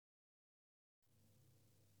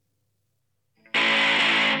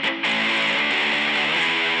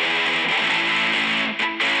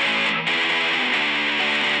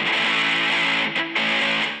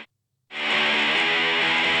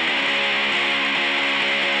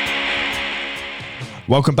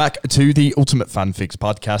Welcome back to the Ultimate Fan Fix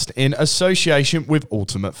podcast in association with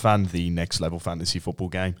Ultimate Fan, the next level fantasy football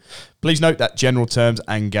game. Please note that general terms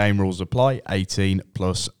and game rules apply, 18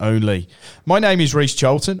 plus only. My name is Reece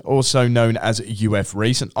Charlton, also known as UF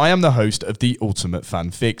Reece, and I am the host of the Ultimate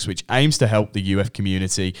Fan Fix, which aims to help the UF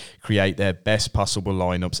community create their best possible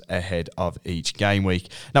lineups ahead of each game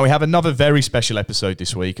week. Now, we have another very special episode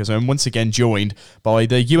this week, as I'm once again joined by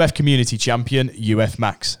the UF community champion, UF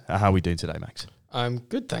Max. How are we doing today, Max? I'm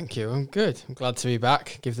good, thank you. I'm good. I'm glad to be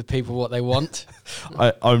back. Give the people what they want.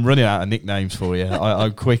 I'm running out of nicknames for you.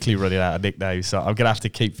 I'm quickly running out of nicknames, so I'm going to have to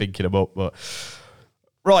keep thinking them up. But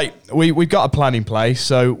right, we've got a plan in place.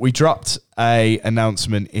 So we dropped a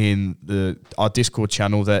announcement in our Discord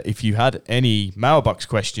channel that if you had any mailbox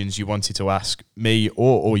questions you wanted to ask me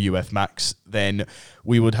or UF Max, then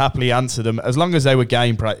we would happily answer them as long as they were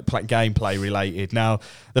gameplay related. Now,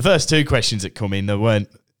 the first two questions that come in, they weren't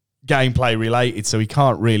gameplay related, so we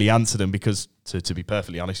can't really answer them because, to be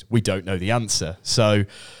perfectly honest, we don't know the answer. So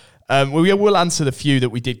we will answer the few that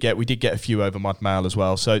we did get. We did get a few over mod mail as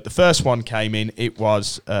well. So the first one came in. It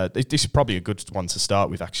was this is probably a good one to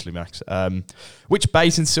start with, actually, Max. Which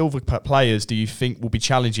base and silver players do you think will be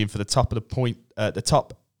challenging for the top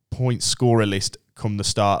point scorer list come the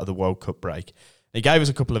start of the World Cup break? He gave us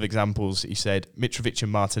a couple of examples. He said Mitrovic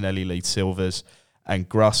and Martinelli lead silvers, and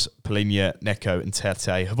Gross, Polinia, Neko and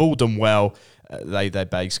Tete have all done well. They're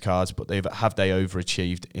base cards, but have they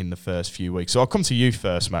overachieved in the first few weeks? So I'll come to you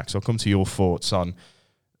first, Max. I'll come to your thoughts on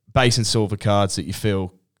base and silver cards that you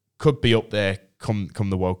feel could be up there come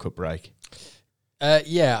the World Cup break.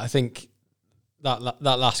 Yeah, I think that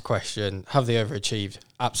last question, have they overachieved?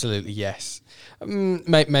 Absolutely, yes.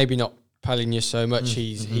 Maybe not Polinia so much.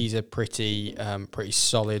 He's a pretty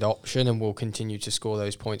solid option and will continue to score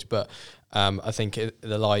those points, but I think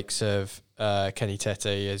the likes of Kenny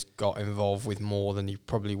Tete has got involved with more than he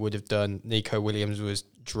probably would have done. Nico Williams was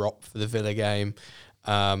dropped for the Villa game.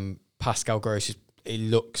 Pascal Gross, it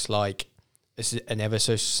looks like it's an ever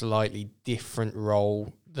so slightly different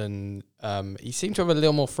role than he seemed to have a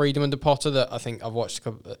little more freedom under Potter. That I think I've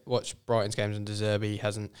watched Brighton's games under Zerbi. He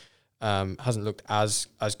hasn't looked as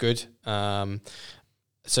good.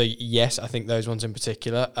 So yes, I think those ones in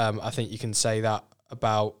particular. I think you can say that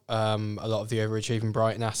about a lot of the overachieving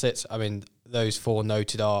Brighton assets. I mean, those four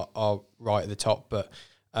noted are right at the top, but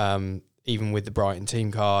even with the Brighton team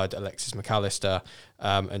card, Alexis McAllister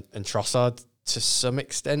and Trossard to some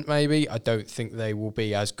extent, maybe, I don't think they will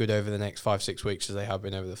be as good over the next 5-6 weeks as they have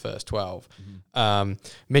been over the first 12.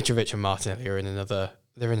 Mitrovic and Martinelli are in another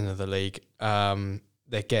league.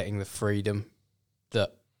 They're getting the freedom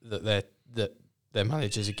that their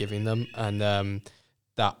managers are giving them, and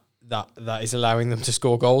that is allowing them to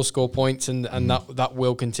score goals, score points, and that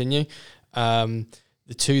will continue. The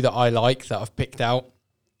two that I like that I've picked out,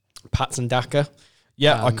 Pats and Daka.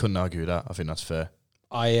 Yeah, I couldn't argue with that. I think that's fair.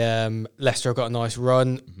 Leicester have got a nice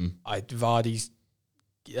run. Vardy's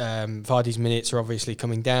minutes are obviously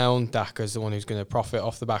coming down. Daka's the one who's going to profit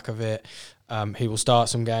off the back of it. He will start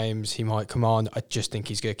some games. He might come on. I just think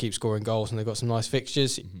he's going to keep scoring goals, and they've got some nice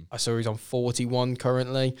fixtures. I saw he's on 41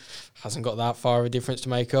 currently. Hasn't got that far of a difference to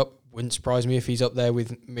make up. Wouldn't surprise me if he's up there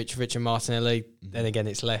with Mitrovic and Martinelli. Then again,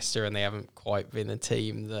 it's Leicester, and they haven't quite been a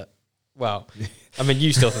team that... Well, I mean,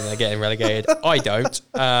 you still think they're getting relegated. I don't.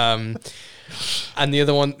 And the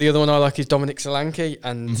other one I like is Dominic Solanke,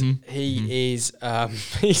 and he is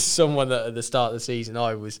he's someone that at the start of the season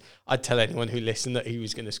I'd tell anyone who listened that he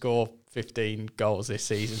was going to score 15 goals this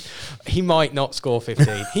season. He might not score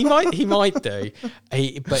 15. he might do.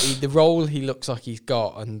 But the role he looks like he's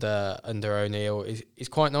got under O'Neill is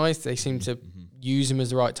quite nice. They seem to use him as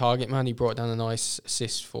the right target man. He brought down a nice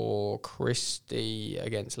assist for Christie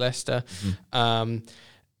against Leicester.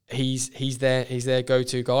 He's their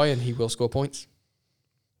go-to guy, and he will score points.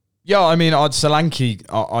 Yeah, I mean, Solanke,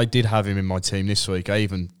 I did have him in my team this week. I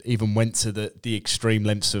even went to the extreme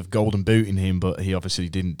lengths of golden booting him, but he obviously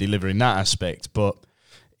didn't deliver in that aspect. But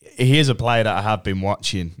he is a player that I have been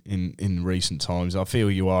watching in recent times. I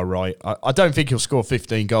feel you are right. I don't think he'll score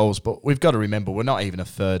 15 goals, but we've got to remember we're not even a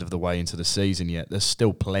third of the way into the season yet. There's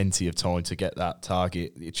still plenty of time to get that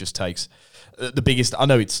target. It just takes the biggest... I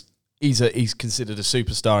know he's considered a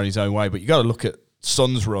superstar in his own way, but you got to look at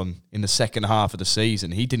Son's run in the second half of the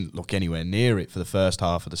season. He didn't look anywhere near it for the first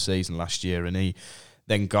half of the season last year, and he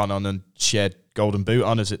then gone on and shared golden boot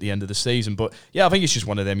honours at the end of the season. But yeah, I think it's just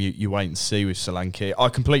one of them you wait and see with Solanke. I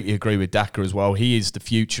completely agree with Daka as well. He is the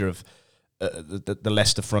future of the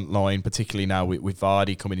Leicester front line, particularly now with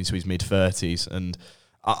Vardy coming into his mid-30s. And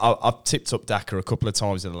I've tipped up Daka a couple of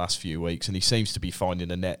times in the last few weeks, and he seems to be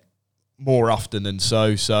finding a net more often than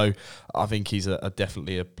so. So I think he's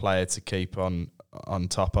definitely a player to keep on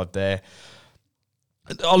top of there.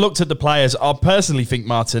 I looked at the players. I personally think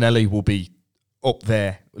Martinelli will be up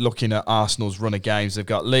there, looking at Arsenal's run of games. They've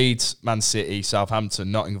got Leeds, Man City,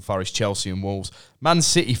 Southampton, Nottingham Forest, Chelsea and Wolves. Man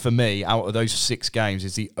City, for me, out of those 6 games,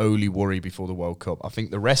 is the only worry before the World Cup. I think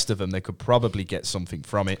the rest of them, they could probably get something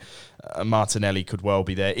from it. Martinelli could well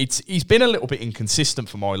be there. He's been a little bit inconsistent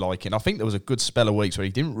for my liking. I think there was a good spell of weeks where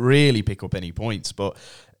he didn't really pick up any points, but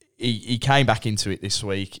he came back into it this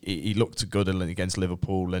week. He looked good against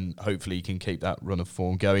Liverpool, and hopefully he can keep that run of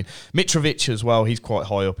form going. Mitrovic as well, he's quite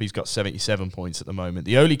high up. He's got 77 points at the moment.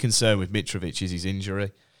 The only concern with Mitrovic is his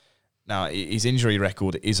injury. Now, his injury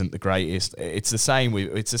record isn't the greatest. It's the same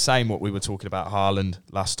what we were talking about Haaland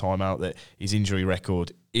last time out, that his injury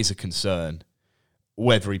record is a concern.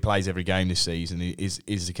 Whether he plays every game this season is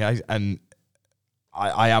the case. And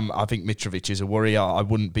I think Mitrovic is a worry. I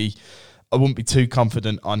wouldn't be too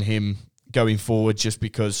confident on him going forward, just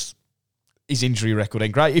because his injury record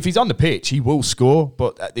ain't great. If he's on the pitch, he will score,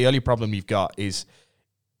 but the only problem you've got is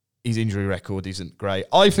his injury record isn't great.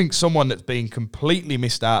 I think someone that's been completely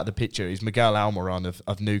missed out of the picture is Miguel Almiron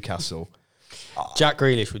of Newcastle. Jack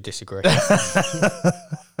Grealish would disagree.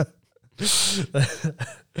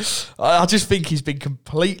 I just think he's been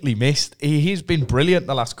completely missed. He's been brilliant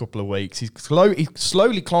the last couple of weeks. He's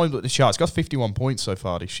slowly climbed up the charts. He's got 51 points so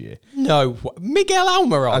far this year. No, Miguel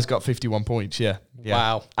Almiron has got 51 points, yeah.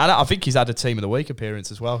 Wow. And I think he's had a Team of the Week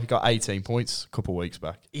appearance as well. He got 18 points a couple of weeks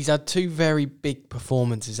back. He's had 2 very big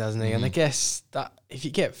performances, hasn't he? And I guess that if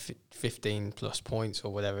you get 15 plus points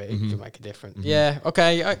or whatever, it can make a difference. Yeah,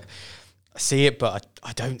 okay. I see it, but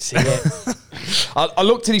I don't see it. I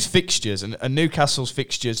looked at his fixtures, and Newcastle's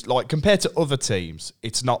fixtures, like compared to other teams,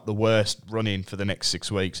 it's not the worst run-in for the next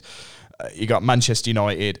 6 weeks. You got Manchester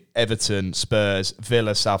United, Everton, Spurs,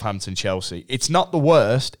 Villa, Southampton, Chelsea. It's not the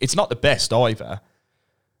worst. It's not the best either.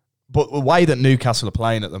 But the way that Newcastle are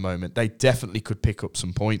playing at the moment, they definitely could pick up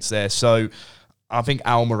some points there. So I think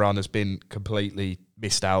Almiron has been completely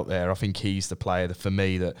missed out there. I think he's the player that, for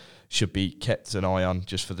me, that should be kept an eye on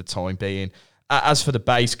just for the time being. As for the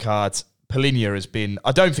base cards, Palhinha has been...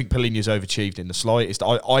 I don't think Palhinha's overachieved in the slightest.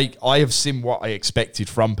 I have seen what I expected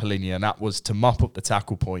from Palhinha, and that was to mop up the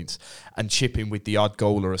tackle points and chip in with the odd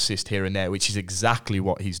goal or assist here and there, which is exactly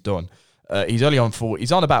what he's done. He's only on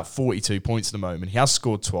he's on about 42 points at the moment. He has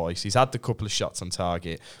scored twice. He's had the couple of shots on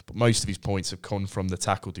target, but most of his points have come from the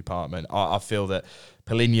tackle department. I feel that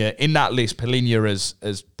Palhinha, in that list, Palhinha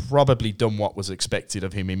has probably done what was expected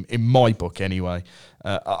of him, in my book anyway.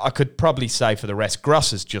 I could probably say for the rest,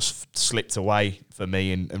 Gross has just slipped away for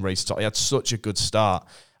me and restarted. He had such a good start,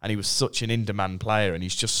 and he was such an in-demand player, and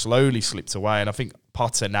he's just slowly slipped away. And I think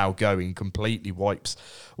Potter now going completely wipes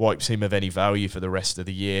him of any value for the rest of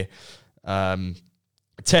the year.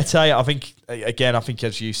 Tete, I think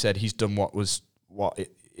as you said, he's done what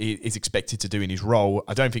is expected to do in his role.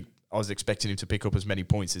 I don't think I was expecting him to pick up as many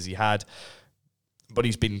points as he had, but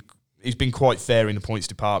he's been quite fair in the points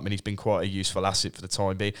department. He's been quite a useful asset for the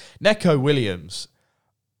time being. Neco Williams,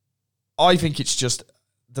 I think it's just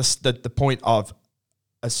the point of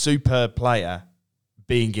a superb player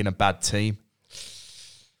being in a bad team.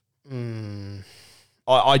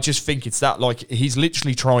 I just think it's that, like, he's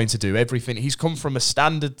literally trying to do everything. He's come from a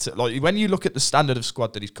standard, like, when you look at the standard of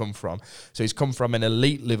squad that he's come from, so he's come from an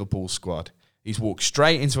elite Liverpool squad. He's walked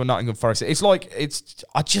straight into a Nottingham Forest.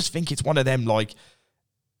 I just think it's one of them, like,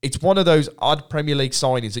 it's one of those odd Premier League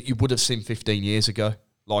signings that you would have seen 15 years ago.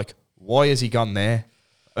 Like, why has he gone there?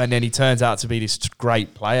 And then he turns out to be this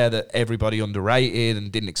great player that everybody underrated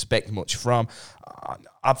and didn't expect much from.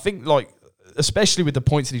 I think, like, especially with the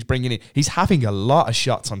points that he's bringing in, he's having a lot of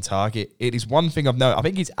shots on target. It is one thing I've noticed. I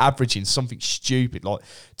think he's averaging something stupid, like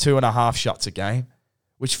 2.5 shots a game,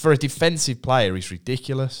 which for a defensive player is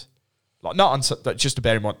ridiculous. Like, just to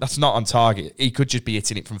bear in mind, that's not on target. He could just be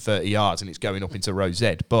hitting it from 30 yards and it's going up into row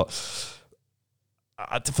Z. But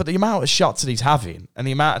for the amount of shots that he's having and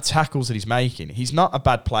the amount of tackles that he's making, he's not a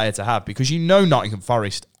bad player to have, because Nottingham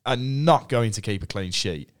Forest are not going to keep a clean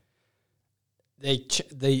sheet.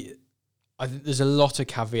 I think there's a lot of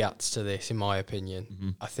caveats to this, in my opinion. Mm-hmm.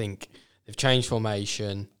 I think they've changed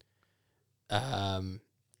formation. Serge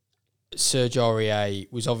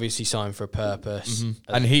Aurier was obviously signed for a purpose.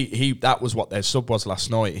 Mm-hmm. And he that was what their sub was last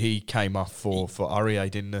night. He came off for Aurier,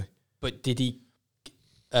 didn't he? But did he...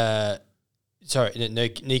 Nico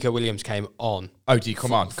Williams came on. Oh, did he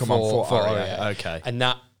come on for Aurier? Okay. And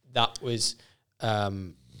that was...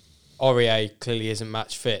 Aurier clearly isn't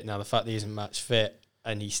match fit. Now, the fact that he isn't match fit,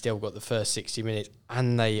 and he still got the first 60 minutes,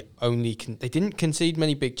 and they didn't concede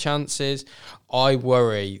many big chances. I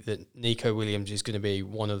worry that Nico Williams is going to be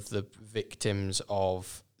one of the victims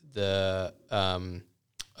of the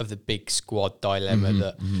big squad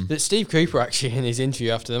dilemma that Steve Cooper actually in his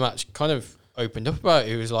interview after the match kind of opened up about.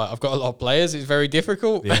 He was like, I've got a lot of players, it's very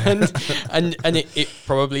difficult. And it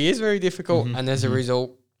probably is very difficult. And as a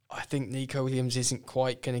result, I think Nico Williams isn't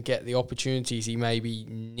quite going to get the opportunities he maybe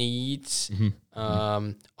needs.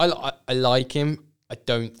 I like him. I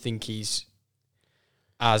don't think he's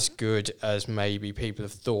as good as maybe people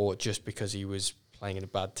have thought just because he was playing in a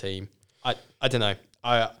bad team. I don't know.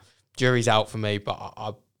 Jury's out for me, but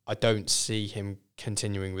I don't see him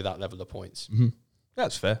continuing with that level of points.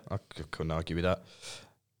 That's fair. I couldn't argue with that.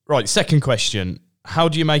 Right, second question. How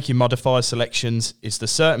do you make your modifier selections? Is there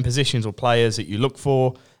certain positions or players that you look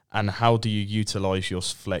for? And how do you utilise your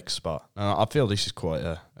flex spot? I feel this is quite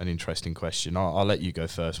an interesting question. I'll let you go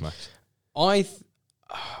first, Max. When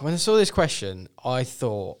I saw this question, I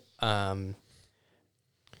thought, I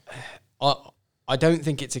don't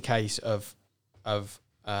think it's a case of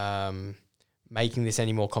making this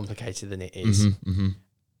any more complicated than it is.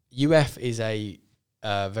 UF is a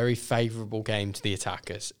very favourable game to the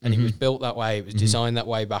attackers, and it was built that way. It was designed that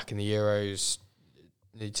way back in the Euros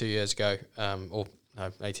 2 years ago,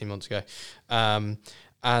 18 months ago.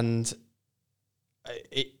 And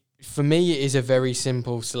it for me, it is a very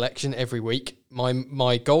simple selection every week.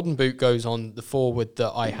 My golden boot goes on the forward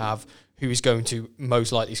that I have, who is going to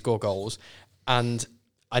most likely score goals. And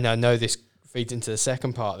I know this feeds into the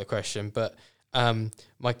second part of the question, but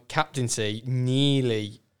my captaincy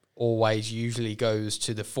nearly always usually goes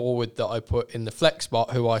to the forward that I put in the flex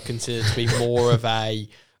spot, who I consider to be more of a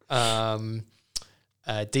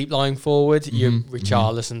deep lying forward, your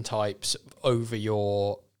Richarlison types over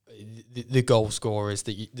your the goal scorers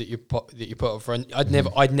that you put up front. I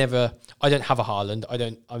don't have a Haaland.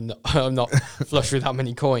 I'm not flush with that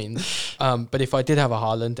many coins. But if I did have a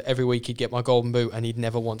Haaland, every week he'd get my golden boot and he'd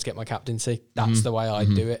never once get my captaincy. That's the way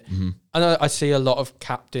I'd do it. And I see a lot of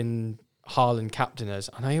Haaland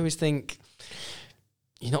captainers, and I always think,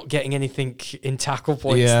 you're not getting anything in tackle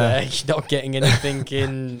points there. You're not getting anything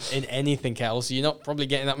in anything else. You're not probably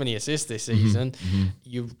getting that many assists this season.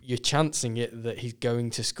 You're chancing it that he's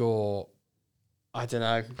going to score. I don't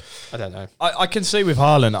know. I can see with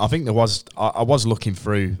Haaland, I think I was looking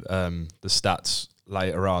through the stats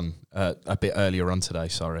later on, a bit earlier on today,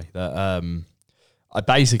 that I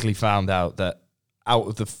basically found out that out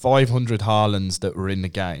of the 500 Haalands that were in the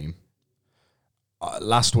game,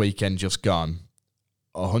 last weekend just gone,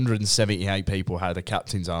 178 people had a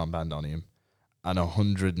captain's armband on him, and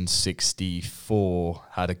 164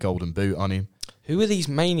 had a golden boot on him. Who are these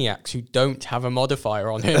maniacs who don't have a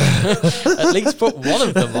modifier on him? At least put one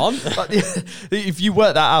of them on. If you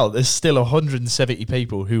work that out, there's still 170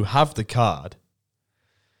 people who have the card.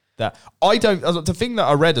 That I don't. The thing that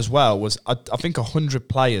I read as well was I think 100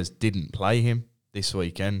 players didn't play him this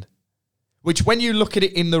weekend. Which, when you look at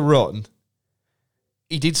it in the run,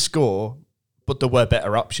 he did score, but there were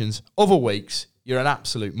better options. Other weeks, you're an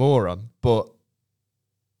absolute moron. But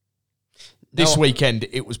this weekend,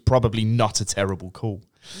 it was probably not a terrible call.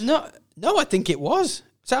 No, I think it was.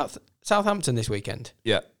 Southampton this weekend.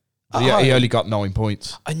 Yeah. He only got 9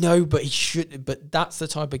 points. I know, but he should. But that's the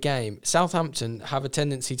type of game. Southampton have a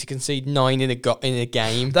tendency to concede 9 in a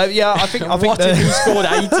game. I think. What if he scored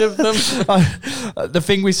 8 of them? The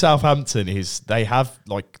thing with Southampton is they have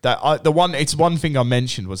like that. It's one thing I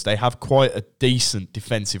mentioned was they have quite a decent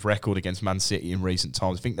defensive record against Man City in recent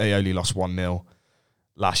times. I think they only lost 1-0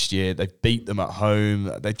 last year. They beat them at home.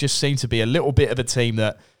 They just seem to be a little bit of a team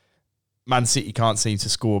that Man City can't seem to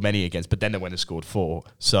score many against, but then they went and scored 4.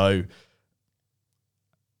 So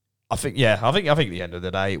I think at the end of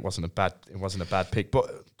the day, it wasn't a bad pick.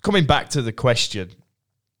 But coming back to the question,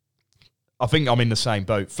 I think I'm in the same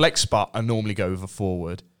boat. Flex spot, I normally go with a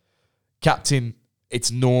forward. Captain,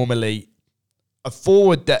 it's normally a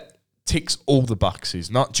forward that ticks all the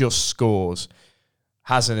boxes, not just scores,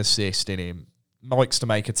 has an assist in him, likes to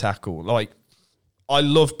make a tackle. Like, I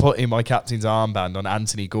love putting my captain's armband on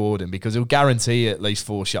Anthony Gordon because he'll guarantee at least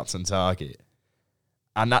 4 shots on target.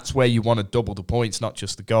 And that's where you want to double the points, not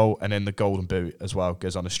just the goal, and then the golden boot as well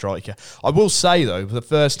goes on a striker. I will say, though, for the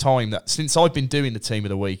first time that since I've been doing the Team of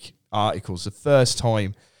the Week articles, the first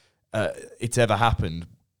time it's ever happened,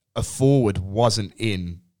 a forward wasn't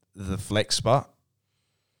in the flex spot.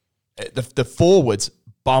 The forwards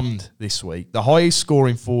bombed this week. The highest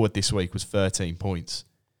scoring forward this week was 13 points.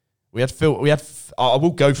 I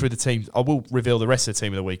will go through the teams. I will reveal the rest of the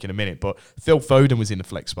Team of the Week in a minute, but Phil Foden was in the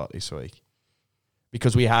flex spot this week.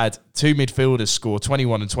 because we had two midfielders score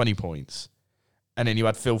 21 and 20 points. And then you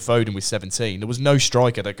had Phil Foden with 17. There was no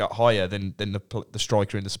striker that got higher than the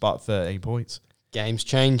striker in the spot at 13 points. Game's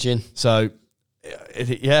changing. So,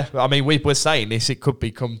 yeah, I mean, we're saying this. It could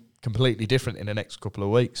become completely different in the next couple of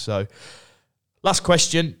weeks. So, last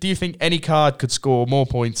question. Do you think any card could score more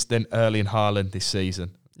points than Erling Haaland this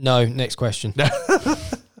season? No, next question.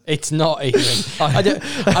 It's not even.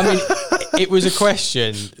 I mean, it was a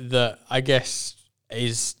question that I guess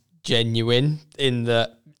is genuine in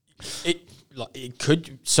that it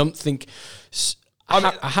could something.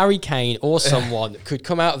 Harry Kane or someone could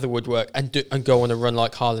come out of the woodwork and go on a run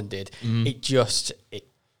like Haaland did. It just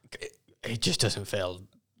doesn't feel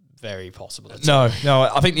very possible. No.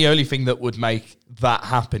 I think the only thing that would make that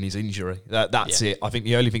happen is injury. That's it. I think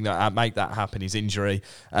the only thing that make that happen is injury,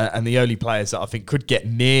 and the only players that I think could get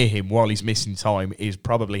near him while he's missing time is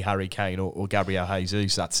probably Harry Kane or Gabriel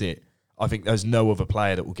Jesus. That's it. I think there's no other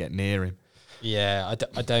player that will get near him. Yeah,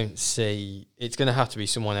 I don't see. It's going to have to be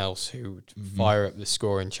someone else who would fire up the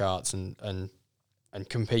scoring charts and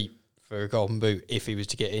compete for a golden boot if he was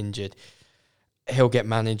to get injured. He'll get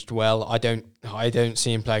managed well. I don't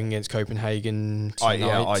see him playing against Copenhagen tonight.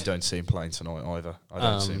 I don't see him playing tonight either. I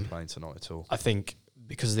don't see him playing tonight at all. I think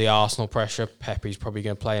because of the Arsenal pressure, Pepe's probably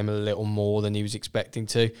going to play him a little more than he was expecting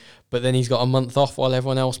to. But then he's got a month off while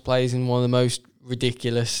everyone else plays in one of the most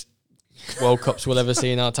ridiculous World Cups we'll ever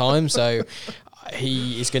see in our time. So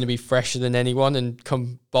he is going to be fresher than anyone, and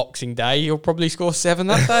come Boxing Day, he'll probably score 7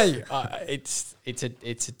 that day. It's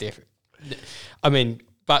a different. I mean,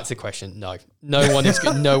 back to the question. No one is.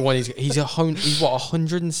 No one is. He's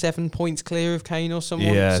 107 points clear of Kane or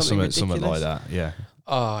someone. Yeah, something like that. Yeah.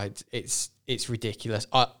 Oh, it's ridiculous.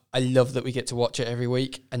 I love that we get to watch it every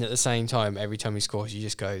week, and at the same time, every time he scores, you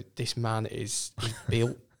just go, "This man is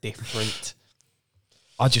built different."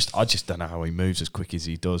 I just don't know how he moves as quick as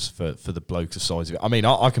he does for the bloke the size of it. I mean,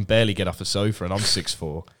 I can barely get off the sofa, and I'm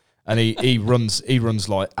 6'4", and he runs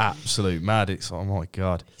like absolute mad. It's like, oh my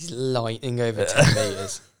God. He's lightning over 10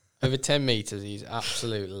 metres. Over 10 metres, he's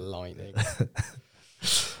absolute lightning.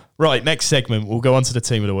 Right, next segment, we'll go on to the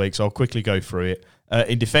team of the week, so I'll quickly go through it.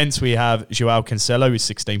 In defence, we have João Cancelo with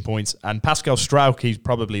 16 points, and Pascal Struijk, he's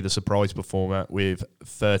probably the surprise performer with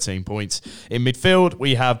 13 points. In midfield,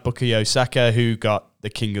 we have Bukayo Saka, who got the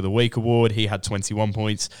King of the Week award. He had 21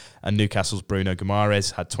 points, and Newcastle's Bruno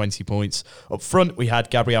Guimaraes had 20 points. Up front, we had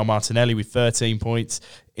Gabriel Martinelli with 13 points.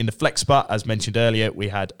 In the flex spot, as mentioned earlier, we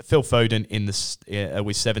had Phil Foden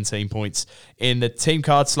with 17 points. In the team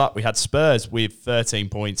card slot, we had Spurs with 13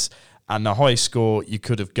 points. And the highest score you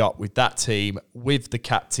could have got with that team, with the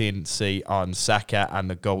captaincy on Saka and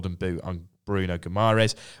the golden boot on Bruno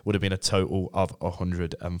Guimaraes, would have been a total of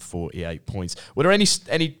 148 points. Were there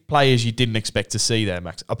any players you didn't expect to see there,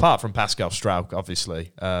 Max? Apart from Pascal Struijk,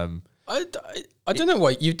 obviously. I don't know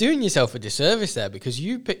what you're doing yourself a disservice there, because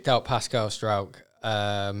you picked out Pascal Struijk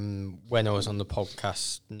when I was on the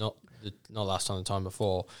podcast, not last time, the time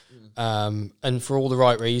before. And for all the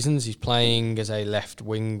right reasons. He's playing as a left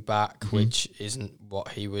wing back, which isn't what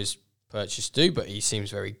he was purchased to do, but he seems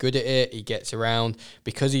very good at it. He gets around.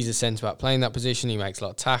 Because he's a centre back playing that position, he makes a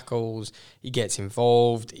lot of tackles, he gets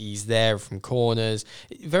involved, he's there from corners.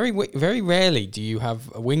 Very rarely do you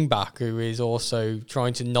have a wing back who is also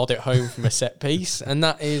trying to nod it home from a set piece, and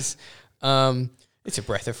that is it's a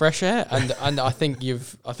breath of fresh air. And I think you're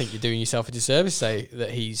doing yourself a disservice to say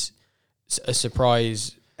that he's a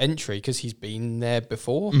surprise entry, because he's been there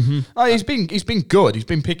before. He's been good. He's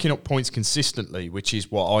been picking up points consistently, which is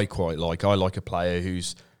what I quite like. I like a player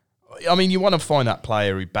who's, I mean, you want to find that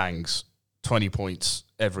player who bangs 20 points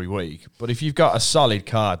every week, but if you've got a solid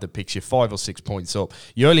card that picks you 5 or 6 points up,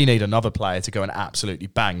 you only need another player to go and absolutely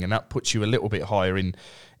bang, and that puts you a little bit higher in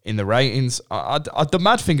the ratings. The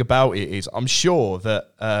mad thing about it is, I'm sure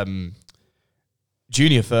that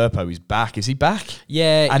Junior Firpo is back. Is he back?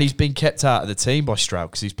 Yeah. And he's been kept out of the team by Stroud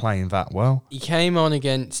because he's playing that well. He came on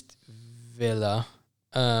against Villa,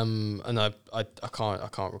 and I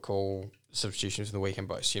can't recall substitutions from the weekend,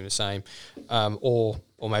 but I assume the same. Or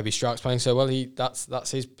maybe Stroud's playing so well,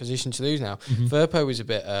 that's his position to lose now. Firpo was a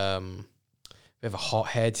bit of a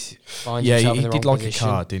hothead. He did like position.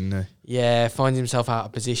 A card, didn't he? Yeah, finds himself out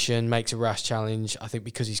of position, makes a rash challenge. I think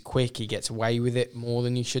because he's quick, he gets away with it more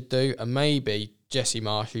than he should do. And maybe Jesse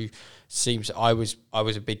Marsh, who seems, I was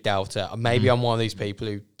a big doubter. Maybe I'm one of these people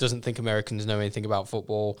who doesn't think Americans know anything about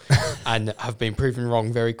football and have been proven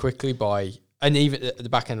wrong very quickly by. And even at the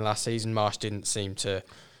back end of last season, Marsh didn't seem to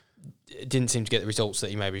get the results that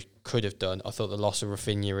he maybe could have done. I thought the loss of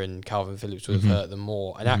Rafinha and Calvin Phillips would have hurt them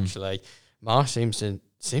more. And actually, Marsh seems to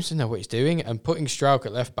seems to know what he's doing. And putting Strauch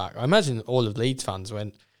at left back, I imagine all of Leeds fans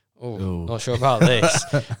went, not sure about this.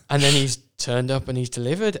 And then he's turned up and he's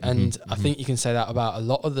delivered. And I think you can say that about a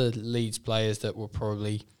lot of the Leeds players that were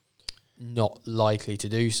probably not likely to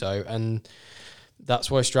do so. And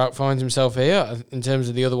that's why Strauch finds himself here. In terms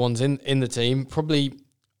of the other ones in the team, probably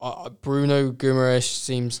Bruno Guimaraes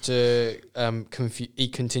seems to he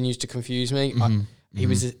continues to confuse me. He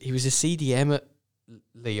was a CDM at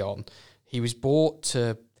Lyon. He was bought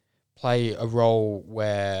to play a role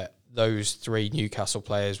where those three Newcastle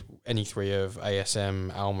players, any three of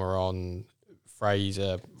ASM, Almiron,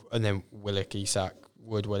 Fraser, and then Willock, Isak,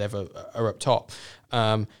 Wood, whatever, are up top.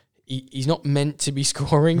 He's not meant to be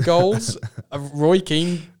scoring goals. Roy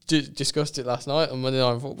Keane discussed it last night on Monday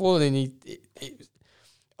Night Football, and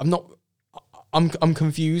I'm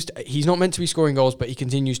confused. He's not meant to be scoring goals, but he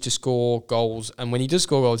continues to score goals. And when he does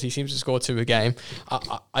score goals, he seems to score 2 a game.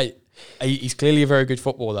 He's clearly a very good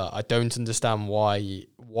footballer. I don't understand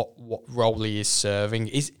what role he is serving.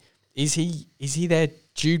 Is he their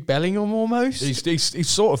Jude Bellingham almost? He's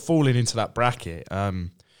sort of falling into that bracket.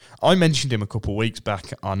 I mentioned him a couple of weeks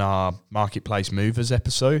back on our Marketplace Movers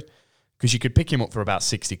episode because you could pick him up for about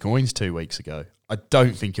 60 coins 2 weeks ago. I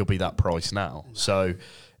don't think he'll be that price now. So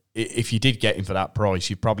if you did get him for that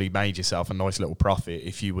price, you probably made yourself a nice little profit.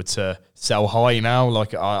 If you were to sell high now,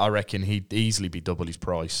 like I reckon he'd easily be double his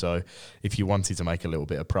price. So if you wanted to make a little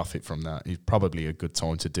bit of profit from that, it's probably a good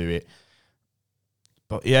time to do it.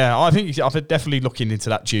 But yeah, I think I'm definitely looking into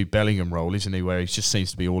that Jude Bellingham role, isn't he? Where he just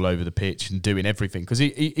seems to be all over the pitch and doing everything. Because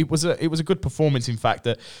it was a good performance. In fact,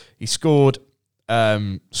 that he scored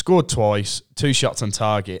twice, 2 shots on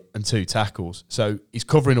target and 2 tackles. So he's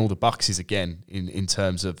covering all the boxes again in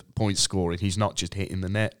terms of points scoring. He's not just hitting the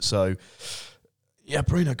net. So yeah,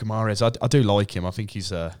 Bruno Guimaraes, I do like him. I think he's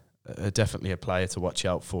definitely a player to watch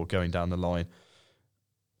out for going down the line.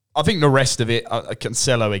 I think the rest of it,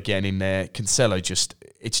 Cancelo again in there. Cancelo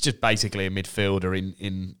it's just basically a midfielder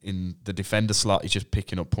in the defender slot. He's just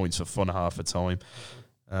picking up points for fun half the time.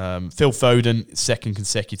 Phil Foden, 2nd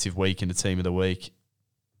consecutive week in the team of the week.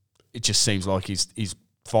 It just seems like he's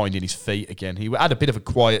finding his feet again. He had a bit of a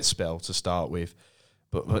quiet spell to start with,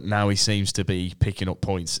 but now he seems to be picking up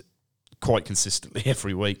points quite consistently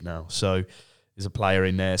every week now. So there's a player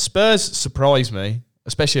in there. Spurs surprised me,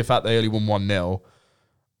 especially the fact they only won 1-0.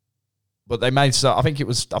 But they made I think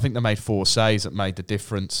they made 4 saves that made the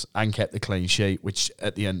difference and kept the clean sheet, which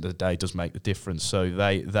at the end of the day does make the difference. So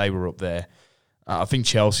they were up there. I think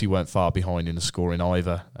Chelsea weren't far behind in the scoring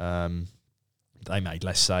either. They made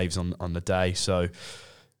less saves on the day. So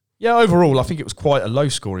yeah, overall I think it was quite a low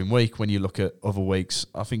scoring week when you look at other weeks.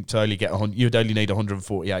 I think to only get you'd only need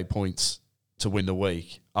 148 points to win the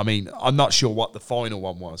week. I mean, I'm not sure what the final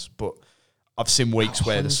one was, but I've seen weeks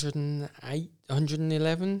where 108,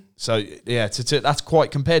 111. So yeah, that's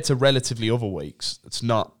quite compared to relatively other weeks. It's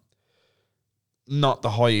not the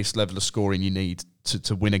highest level of scoring you need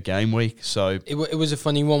to win a game week. So it was a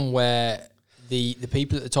funny one where the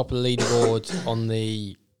people at the top of the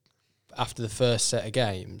leaderboard after the first set of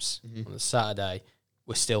games on the Saturday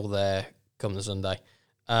were still there come the Sunday.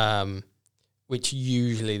 Which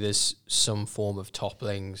usually there's some form of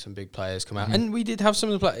toppling, some big players come out. And we did have some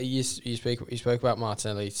of the players, you spoke about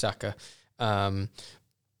Martinelli, Saka, but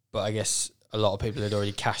I guess a lot of people had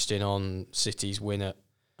already cashed in on City's win at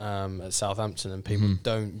Southampton, and people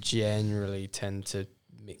don't generally tend to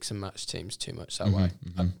mix and match teams too much that way.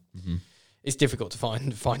 It's difficult to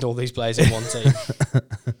find all these players in one team.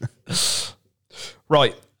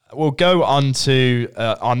 Right, we'll go on to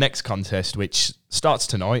our next contest, which starts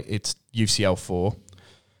tonight. It's UCL 4.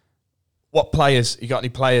 What players, you got any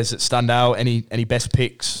players that stand out? Any best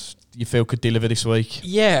picks you feel could deliver this week?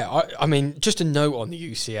 Yeah, I mean, just a note on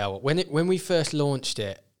the UCL. When we first launched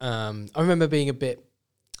it, I remember being a bit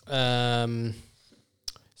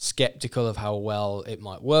skeptical of how well it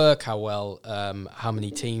might work, how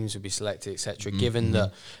many teams would be selected, etc. Given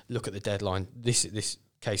that, look at the deadline. This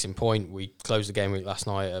case in point, we closed the game week last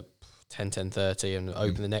night at 10:30 and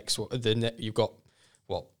open the next one. You've got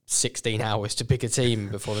 16 hours to pick a team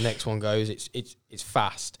before the next one goes. It's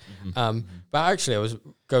fast. But actually, I was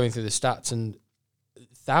going through the stats, and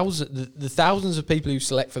the thousands of people who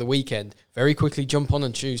select for the weekend very quickly jump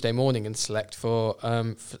on Tuesday morning and select for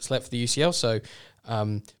the UCL. So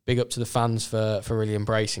big up to the fans for really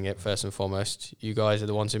embracing it. First and foremost, you guys are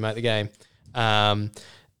the ones who make the game.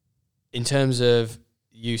 In terms of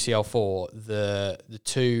UCL 4, the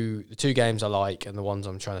two games I like and the ones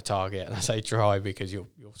I'm trying to target, and I say try because you'll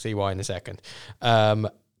see why in a second.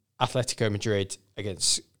 Atletico Madrid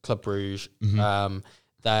against Club Brugge.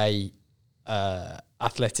 They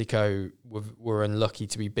Atletico were unlucky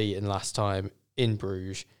to be beaten last time in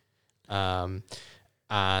Bruges, and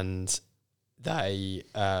they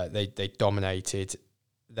dominated.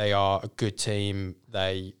 They are a good team.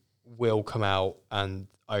 They will come out, and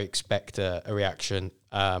I expect a reaction.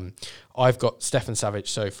 I've got Stefan Savic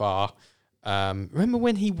so far. Remember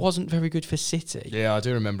when he wasn't very good for City? Yeah, I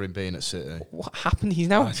do remember him being at City. What happened? He's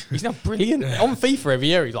now brilliant. On FIFA every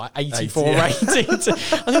year he's like 84 rated.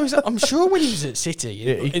 I'm sure when he was at City,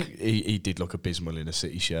 he did look abysmal in a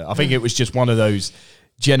City shirt. I think it was just one of those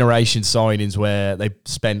generation signings where they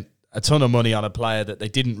spent a ton of money on a player that they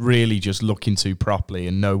didn't really just look into properly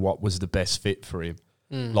and know what was the best fit for him.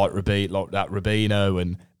 Like that Rubino,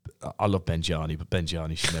 and I love Benjani, but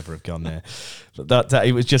Benjani should never have gone there. But that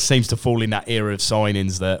it just seems to fall in that era of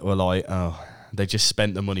signings that were like, oh, they just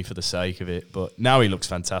spent the money for the sake of it. But now he looks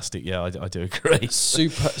fantastic. Yeah, I do agree.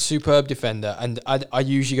 Superb defender, and I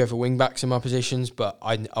usually go for wing backs in my positions, but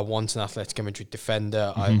I want an Atletico Madrid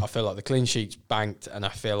defender. I feel like the clean sheet's banked, and I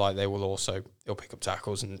feel like they'll pick up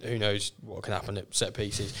tackles, and who knows what can happen at set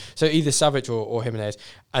pieces. So either Savic or Jimenez,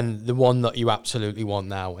 and the one that you absolutely want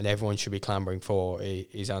now, and everyone should be clamouring for,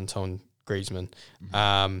 is Anton Griezmann.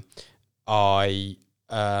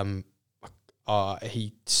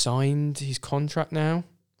 He signed his contract now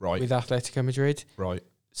with Atletico Madrid. Right.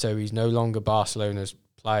 So he's no longer Barcelona's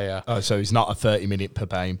player. Oh, so he's not a 30 minute per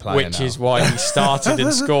game player Which is why he started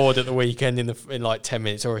and scored at the weekend in like 10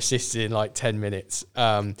 minutes, or assisted in like 10 minutes.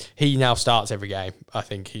 He now starts every game. I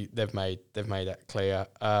think they've made that clear.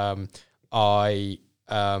 I'd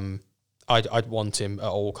want him at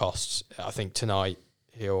all costs. I think tonight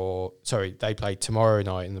they play tomorrow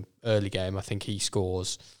night in the early game. I think he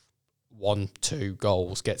scores 1-2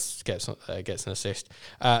 goals, gets an assist.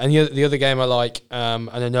 And the other game I like,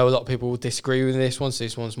 and I know a lot of people will disagree with this one, so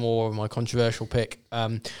this one's more of my controversial pick,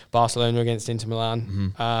 Barcelona against Inter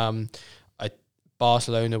Milan.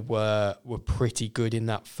 Barcelona were pretty good in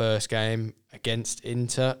that first game against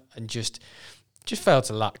Inter, and just failed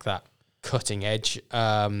to lack that cutting edge.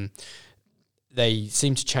 They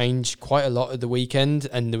seemed to change quite a lot at the weekend,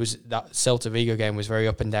 and there was that Celta Vigo game was very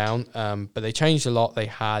up and down, but they changed a lot. They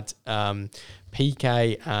had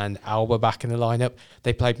Piqué and Alba back in the lineup.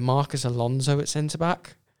 They played Marcus Alonso at centre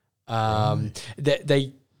back.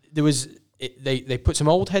 They put some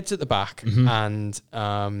old heads at the back, and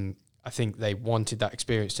I think they wanted that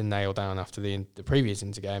experience to nail down after the previous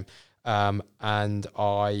Inter game. And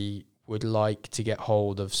I would like to get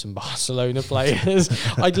hold of some Barcelona players.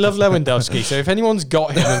 I'd love Lewandowski, so if anyone's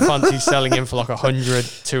got him and fancies selling him for like 100,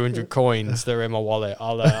 200 coins that are in my wallet,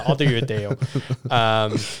 I'll do you a deal.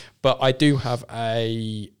 But I do have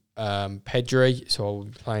a Pedri, so I'll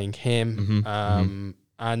be playing him.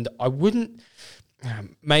 And I wouldn't.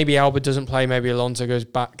 Maybe Alba doesn't play. Maybe Alonso goes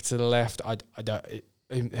back to the left. I don't.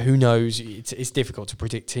 Who knows? It's difficult to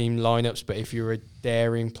predict team lineups. But if you're a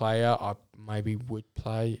daring player, I maybe would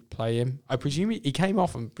play him. I presume he came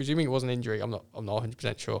off. I'm presuming it wasn't an injury. I'm not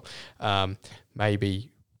 100% sure.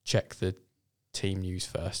 Maybe check the team news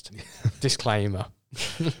first. Disclaimer.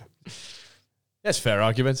 That's fair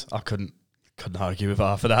argument. I couldn't argue with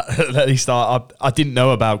half of that at the start. I didn't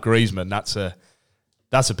know about Griezmann. That's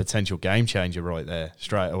a potential game changer right there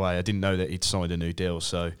straight away. I didn't know that he'd signed a new deal.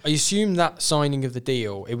 So I assume that signing of the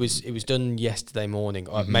deal, it was done yesterday morning,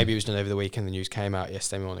 or maybe it was done over the weekend. The news came out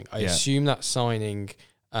yesterday morning. I assume that signing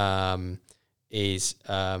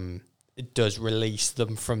it does release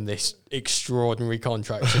them from this extraordinary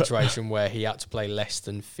contract situation where he had to play less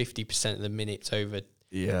than 50% of the minutes over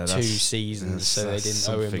 2 seasons, so they didn't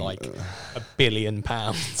owe him like £1 billion.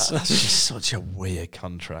 That's just such a weird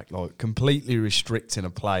contract, like completely restricting a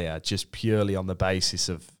player just purely on the basis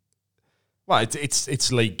of, well,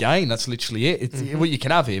 it's league gain. That's literally it. Well, you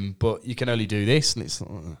can have him, but you can only do this, and it's.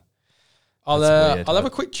 I'll have a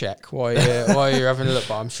quick check while you're having a look,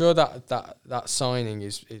 but I'm sure that signing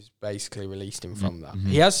is basically released him from that.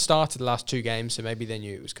 He has started the last 2 games, so maybe they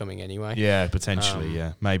knew it was coming anyway. Yeah, potentially.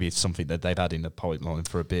 Yeah, maybe it's something that they've had in the pipeline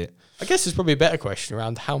for a bit. I guess there's probably a better question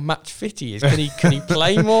around how match fit he is. Can he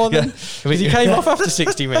play more than? Because he came off after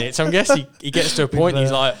 60 minutes. I guess he gets to a point and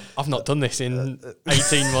he's like, I've not done this in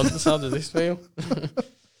 18 months. How does this feel?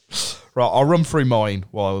 Right, I'll run through mine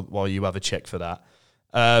while you have a check for that.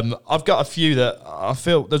 I've got a few that I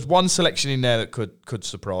feel there's one selection in there that could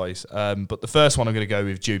surprise. But the first one I'm going to go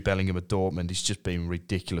with Jude Bellingham at Dortmund. He's just been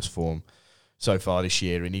ridiculous form so far this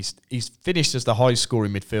year, and he's finished as the highest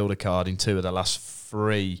scoring midfielder card in 2 of the last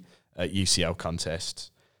 3 UCL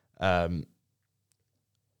contests.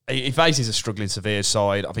 He faces a struggling Sevilla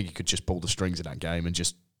side. I think he could just pull the strings in that game and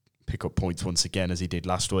just pick up points once again as he did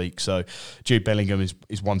last week. So Jude Bellingham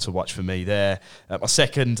is one to watch for me there. My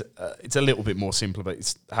second, it's a little bit more simple, but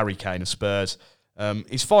it's Harry Kane of Spurs.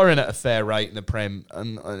 He's firing at a fair rate in the Prem,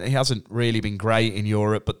 and he hasn't really been great in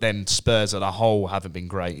Europe, but then Spurs as a whole haven't been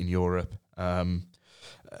great in Europe.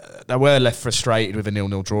 They were left frustrated with a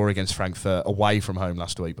 0-0 draw against Frankfurt away from home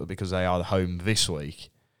last week, but because they are home this week,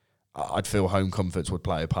 I'd feel home comforts would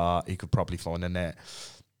play a part. He could probably find a net.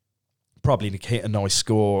 Probably hit a nice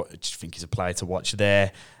score. I just think he's a player to watch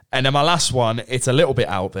there. And then my last one, it's a little bit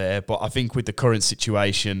out there, but I think with the current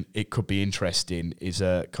situation, it could be interesting, is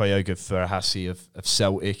Kyogo Furuhashi of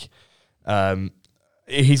Celtic.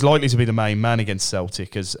 He's likely to be the main man against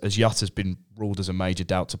Celtic, as Yotta's been ruled as a major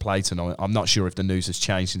doubt to play tonight. I'm not sure if the news has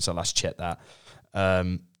changed since I last checked that.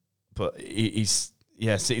 But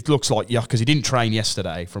it looks like Yotta, because he didn't train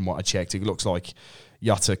yesterday from what I checked, it looks like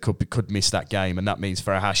Yotta could miss that game, and that means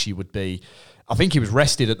Furuhashi would be... I think he was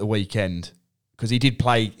rested at the weekend, because he did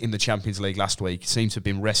play in the Champions League last week. He seems to have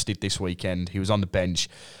been rested this weekend. He was on the bench.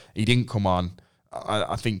 He didn't come on.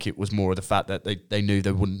 I think it was more of the fact that they knew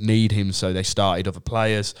they wouldn't need him, so they started other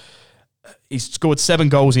players. He's scored 7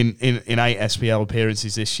 goals in 8 SPL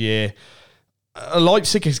appearances this year.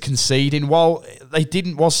 Leipzig is conceding. While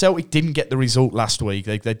Celtic didn't get the result last week,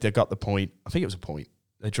 they got the point. I think it was a point.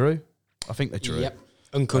 They drew? I think they drew. Yep.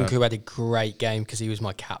 Nkunku had a great game because he was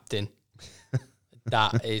my captain.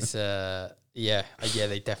 That is...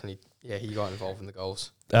 they definitely... Yeah, he got involved in the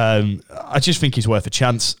goals. I just think he's worth a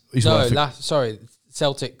chance.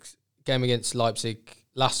 Celtic game against Leipzig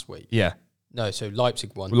last week. Yeah. No, so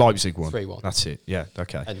Leipzig won. 3-1. That's it. Yeah,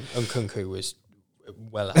 okay. And Nkunku was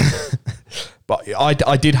well at it. But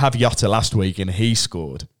I did have Yotta last week, and he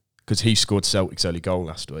scored, because he scored Celtic's early goal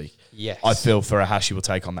last week. Yes. I feel Furuhashi will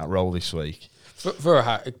take on that role this week.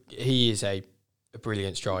 Furuhashi, he is a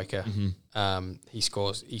brilliant striker. Mm-hmm. He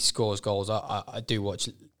scores goals. I do watch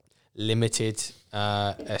limited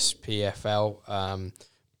SPFL,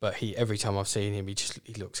 but every time I've seen him, he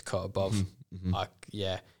looks a cut above. Mm-hmm.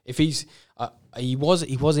 If he's he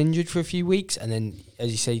was injured for a few weeks, and then, as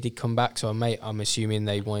you say, he did come back. So I'm assuming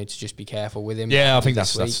they wanted to just be careful with him. Yeah, I think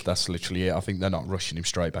that's literally it. I think they're not rushing him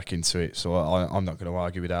straight back into it. So I'm not going to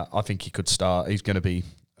argue with that. I think he could start. He's going to be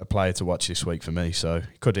a player to watch this week for me, so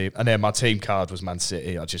could he? And then my team card was Man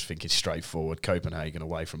City. I just think it's straightforward. Copenhagen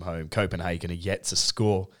away from home. Copenhagen are yet to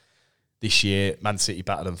score this year. Man City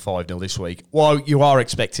battered them 5-0 this week. While you are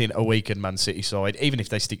expecting a weakened Man City side, even if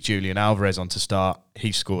they stick Julian Alvarez on to start,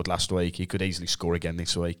 he scored last week. He could easily score again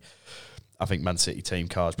this week. I think Man City team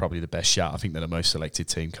card is probably the best shout. I think they're the most selected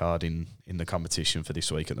team card in the competition for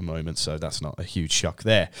this week at the moment, so that's not a huge shock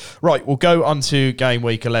there. Right, we'll go on to game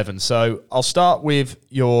week 11. So I'll start with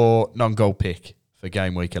your non-goal pick for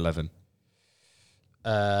game week 11.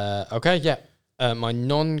 Okay, yeah. My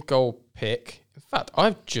non-goal pick... In fact,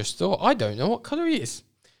 I've just thought, I don't know what colour he is.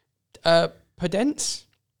 Podence?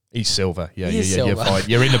 He's silver. Yeah, silver. You're fine.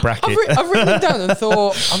 You're in the bracket. I've written him down and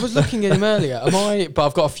thought, I was looking at him earlier. But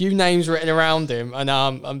I've got a few names written around him, and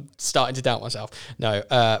I'm starting to doubt myself. No,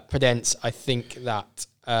 Podence, I think the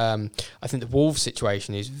Wolves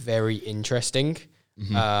situation is very interesting.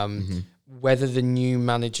 Mm-hmm. Whether the new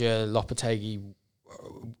manager, Lopetegui,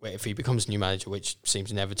 if he becomes new manager, which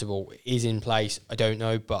seems inevitable, is in place, I don't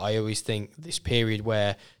know. But I always think this period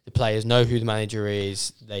where the players know who the manager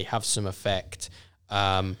is, they have some effect,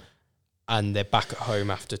 and they're back at home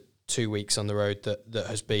after 2 weeks on the road, that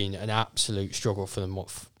has been an absolute struggle for them.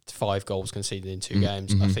 5 goals conceded in 2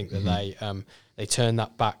 games. I think that they turn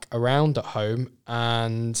that back around at home,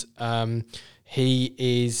 and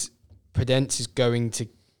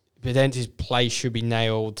Podence's play should be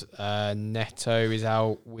nailed. Neto is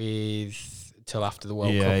out till after the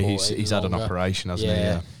World Cup. Yeah, he's had an operation, hasn't he?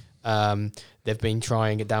 Yeah. They've been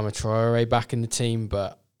trying to get Adama Traore back in the team,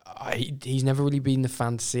 but he's never really been the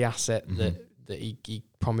fantasy asset that he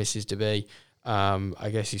promises to be.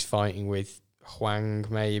 I guess he's fighting with Hwang,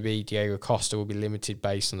 maybe. Diego Costa will be limited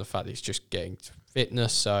based on the fact that he's just getting to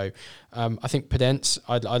fitness. So I think Podence,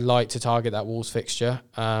 I'd like to target that Wolves fixture.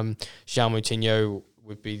 Jean Moutinho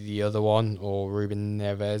would be the other one, or Ruben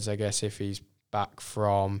Neves, I guess, if he's back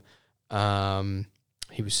from...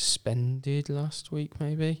 he was suspended last week,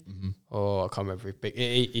 maybe, or I can't remember.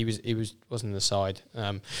 He wasn't in the side.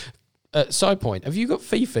 Side point: have you got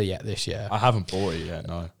FIFA yet this year? I haven't bought it yet.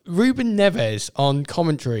 No. Ruben Neves on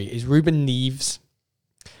commentary is Ruben Neves,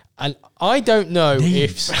 and I don't know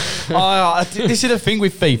if this is the thing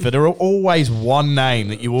with FIFA. There are always one name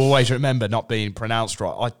that you always remember not being pronounced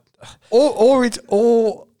right. Or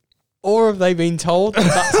have they been told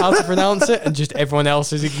that's how to pronounce it, and just everyone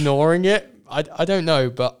else is ignoring it? I don't know,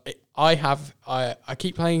 but I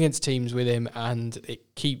keep playing against teams with him, and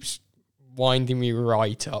it keeps winding me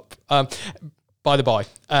right up. By the by,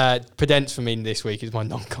 Prudence for me this week is my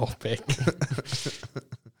non-goal pick.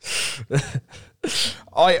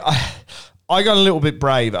 I got a little bit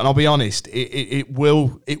brave, and I'll be honest, it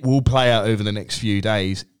will play out over the next few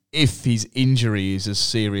days if his injury is as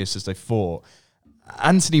serious as they thought.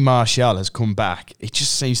 Anthony Martial has come back. It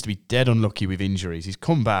just seems to be dead unlucky with injuries. He's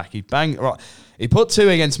come back. He banged. Right, he put 2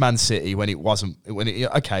 against Man City when it wasn't.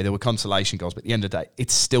 Okay, there were consolation goals, but at the end of the day,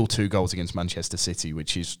 it's still 2 goals against Manchester City,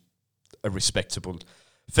 which is a respectable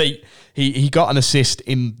feat. He got an assist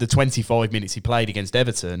in the 25 minutes he played against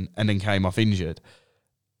Everton, and then came off injured.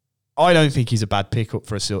 I don't think he's a bad pickup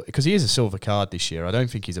for a silver, because he is a silver card this year. I don't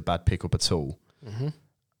think he's a bad pickup at all. Mm-hmm.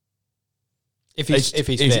 If he's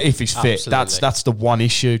fit, that's the one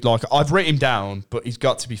issue. Like, I've written him down, but he's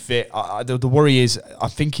got to be fit. The worry is, I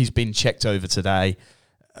think he's been checked over today.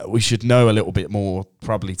 We should know a little bit more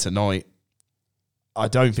probably tonight. I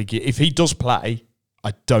don't think if he does play,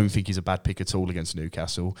 I don't think he's a bad pick at all against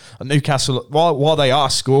Newcastle. And Newcastle, while they are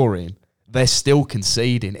scoring, they're still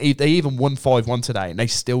conceding. They even won 5-1 today, and they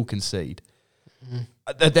still concede. Mm-hmm.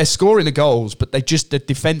 They're scoring the goals, but the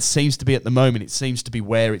defence seems to be, at the moment, it seems to be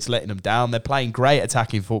where it's letting them down. They're playing great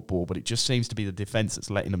attacking football, but it just seems to be the defence that's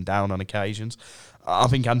letting them down on occasions. I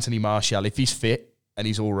think Anthony Martial, if he's fit and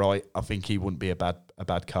he's all right, I think he wouldn't be a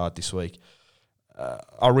bad card this week.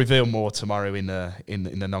 I'll reveal more tomorrow in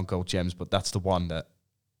the non-gold gems, but that's the one that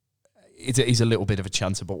he's a little bit of a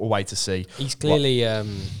chancer, but we'll wait to see. He's clearly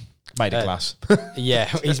made of glass. Yeah,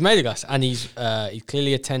 he's made of glass, and he's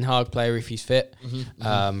clearly a Ten Hag player if he's fit.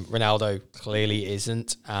 Mm-hmm. Ronaldo clearly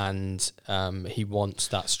isn't, and he wants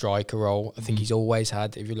that striker role. I think he's always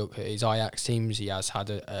had. If you look at his Ajax teams, he has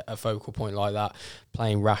had a focal point like that.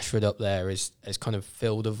 Playing Rashford up there has kind of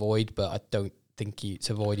filled a void, but I don't think it's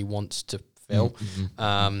a void he wants to fill.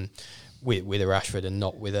 Mm-hmm. With a Rashford and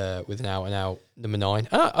not with an out and out number 9.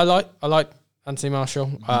 I like Anthony Martial.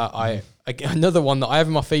 Another one that I have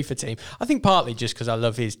in my FIFA team. I think partly just because I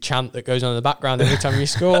love his chant that goes on in the background every time you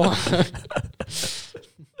score.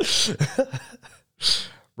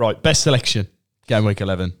 Right, best selection, game week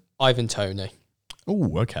 11. Ivan Toney.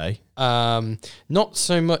 Oh, okay. Not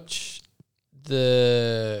so much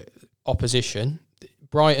the opposition.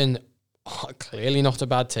 Brighton, clearly not a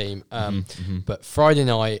bad team. But Friday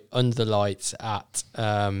night under the lights at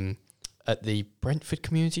the Brentford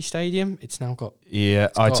Community Stadium, it's now got. Yeah,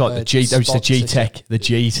 I thought the G-Tech. The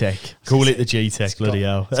G-Tech. Call it the G-Tech. Bloody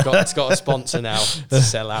hell! It's got a sponsor now to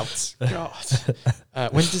sell out. God,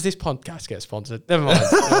 when does this podcast get sponsored? Never mind.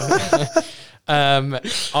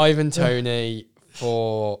 Ivan Toney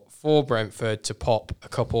for Brentford to pop a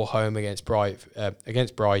couple home against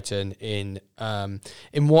Brighton in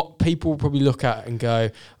what people will probably look at and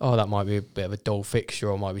go, oh, that might be a bit of a dull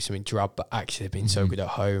fixture or might be something drab, but actually they've been so good at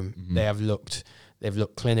home. Mm-hmm. They've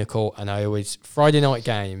looked clinical, and I always Friday night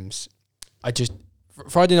games.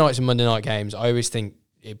 Friday nights and Monday night games, I always think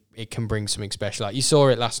it can bring something special. Like you saw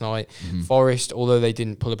it last night. Mm-hmm. Forest, although they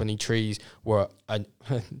didn't pull up any trees, were an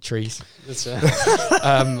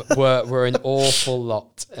awful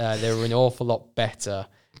lot. They were an awful lot better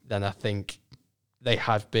than I think they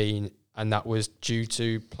have been, and that was due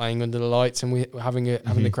to playing under the lights and having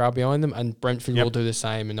the crowd behind them. And Brentford will do the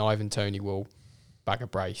same, and Ivan Toney will bag a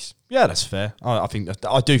brace. Yeah, that's fair.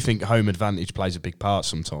 I do think home advantage plays a big part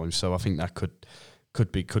sometimes, so I think that could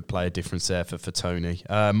play a difference there for Toney.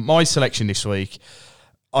 My selection this week,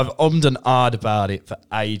 I've ummed and ahed about it for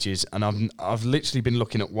ages, and I've literally been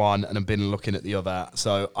looking at one and I've been looking at the other.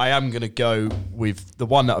 So I am going to go with the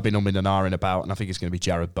one that I've been umming and ahhing about, and I think it's going to be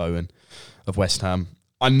Jared Bowen of West Ham.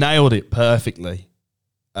 I nailed it perfectly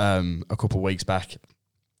a couple of weeks back.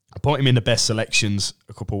 I put him in the best selections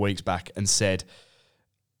a couple of weeks back and said,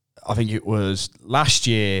 I think it was last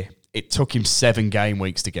year, it took him 7 game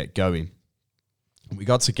weeks to get going. We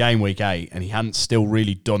got to game week 8 and he hadn't still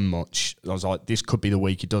really done much. I was like, this could be the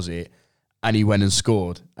week he does it. And he went and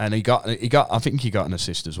scored. And I think he got an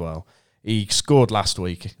assist as well. He scored last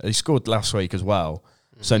week. He scored last week as well.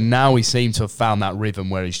 Mm-hmm. So now he seemed to have found that rhythm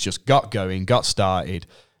where he's just got going, got started.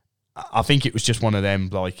 I think it was just one of them,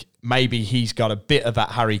 like, maybe he's got a bit of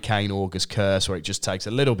that Harry Kane August curse where it just takes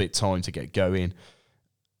a little bit time to get going.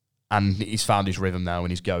 And he's found his rhythm now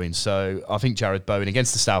and he's going. So I think Jared Bowen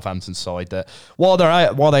against the Southampton side, that while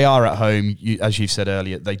they are at home, as you've said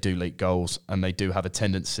earlier, they do leak goals and they do have a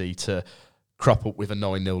tendency to crop up with a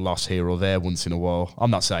 9-0 loss here or there once in a while.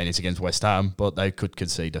 I'm not saying it's against West Ham, but they could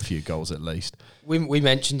concede a few goals at least. We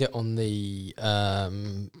mentioned it on the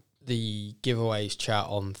giveaways chat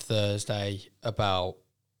on Thursday about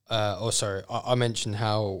I mentioned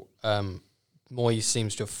how Moyes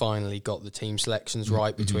seems to have finally got the team selections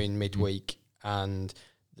right between midweek and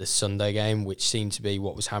the Sunday game, which seemed to be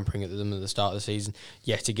what was hampering them at the start of the season.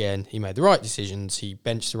 Yet again, he made the right decisions. He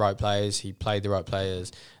benched the right players. He played the right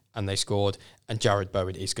players, and they scored. And Jared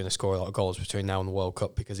Bowen is going to score a lot of goals between now and the World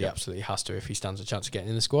Cup because he absolutely has to if he stands a chance of getting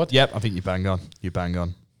in the squad. Yep, I think you bang on. You bang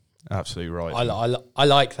on. Absolutely right. I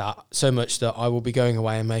like that so much that I will be going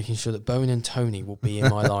away and making sure that Bowen and Tony will be in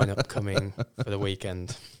my lineup coming for the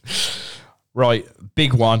weekend. Right,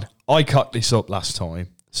 big one. I cut this up last time.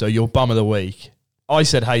 So your bum of the week. I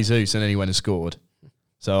said Jesus and then he went and scored.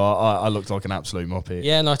 So I looked like an absolute muppet.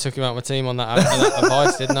 Yeah, and I took him out of my team on that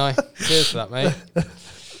advice, didn't I? Cheers for that, mate.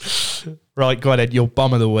 Right, go ahead. Your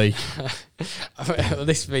bum of the week. Well,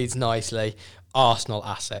 this feeds nicely. Arsenal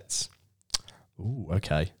assets. Ooh,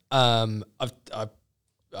 okay. I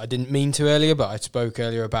didn't mean to earlier, but I spoke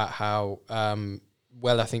earlier about how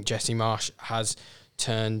I think Jesse Marsch has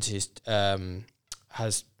turned his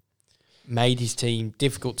has made his team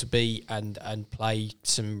difficult to beat and play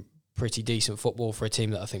some pretty decent football for a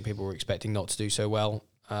team that I think people were expecting not to do so well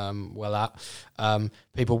at.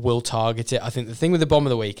 People will target it. I think the thing with the bomb of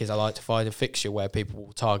the week is I like to find a fixture where people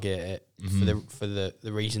will target it for the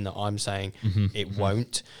reason that I'm saying it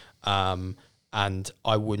won't. And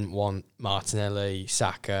I wouldn't want Martinelli,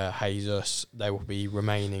 Saka, Jesus. They will be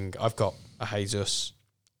remaining. I've got a Jesus.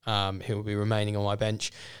 He will be remaining on my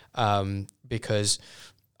bench because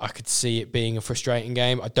I could see it being a frustrating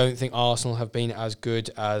game. I don't think Arsenal have been as good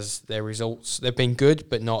as their results. They've been good,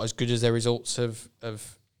 but not as good as their results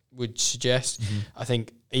would suggest. I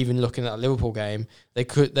think even looking at that Liverpool game,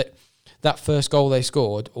 that first goal they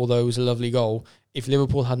scored, although it was a lovely goal, if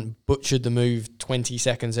Liverpool hadn't butchered the move 20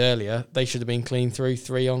 seconds earlier, they should have been clean through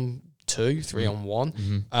 3-on-2,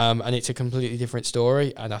 3-on-1. And it's a completely different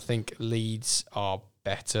story. And I think Leeds are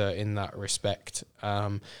better in that respect.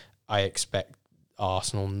 I expect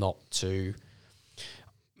Arsenal not to.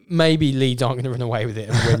 Maybe Leeds aren't going to run away with it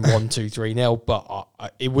and win 1-2-3-0,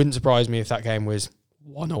 but it wouldn't surprise me if that game was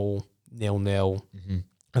 1-1, 0-0,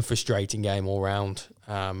 a frustrating game all round,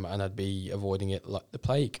 and I'd be avoiding it like the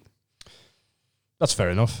plague. That's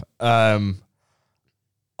fair enough. I'm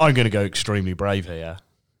going to go extremely brave here.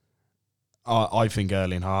 I think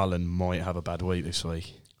Erling Haaland might have a bad week this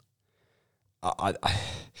week.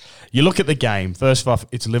 You look at the game, first off,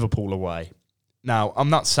 it's Liverpool away. Now,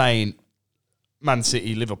 I'm not saying Man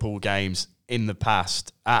City, Liverpool games in the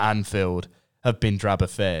past at Anfield have been drab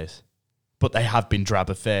affairs, but they have been drab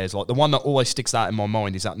affairs. Like the one that always sticks out in my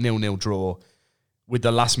mind is that 0-0 draw with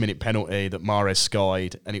the last-minute penalty that Mahrez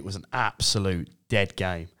skied, and it was an absolute dead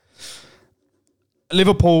game.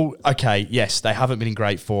 Liverpool, okay, yes, they haven't been in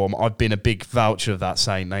great form. I've been a big voucher of that,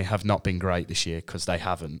 saying they have not been great this year because they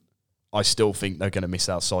haven't. I still think they're going to miss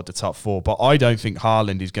outside the top four, but I don't think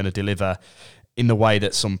Haaland is going to deliver in the way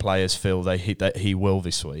that some players feel that he will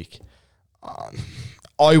this week.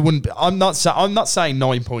 I'm not saying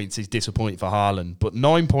 9 points is disappointing for Haaland, but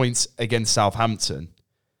 9 points against Southampton,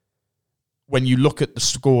 when you look at the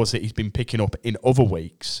scores that he's been picking up in other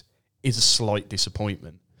weeks, is a slight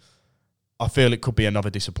disappointment. I feel it could be another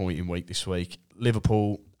disappointing week this week.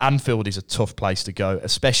 Liverpool, Anfield is a tough place to go,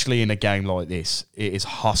 especially in a game like this. It is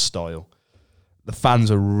hostile. The fans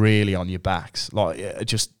are really on your backs. Like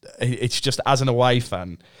it's just as an away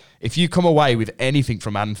fan, if you come away with anything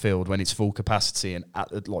from Anfield when it's full capacity and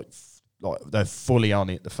like they're fully on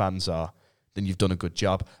it, the fans are, then you've done a good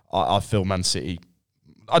job. I feel Man City.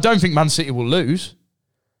 I don't think Man City will lose,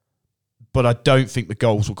 but I don't think the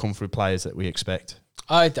goals will come through players that we expect.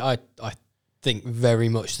 I think very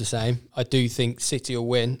much the same. I do think City will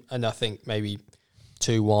win, and I think maybe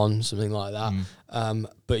 2-1, something like that.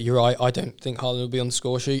 But you're right, I don't think Haaland will be on the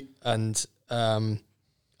score sheet, and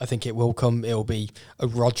I think it will come. It'll be a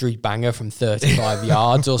Rodri banger from 35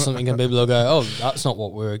 yards or something, and people will go, "Oh, that's not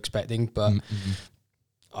what we're expecting." But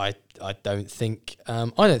I don't think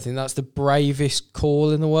that's the bravest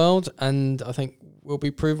call in the world, and I think we'll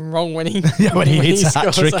be proven wrong when he when he hits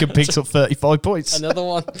that trick and picks up 35 points. Another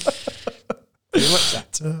one. Pretty much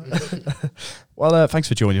that. Well, thanks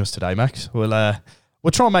for joining us today, Max. We'll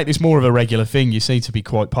try and make this more of a regular thing. You seem to be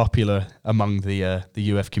quite popular among the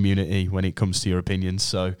UF community when it comes to your opinions,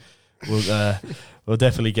 so we'll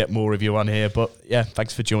definitely get more of you on here. But yeah,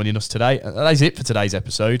 thanks for joining us today. That's it for today's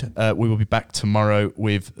episode. We will be back tomorrow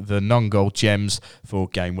with the non-goal gems for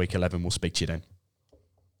game week 11. We'll speak to you then.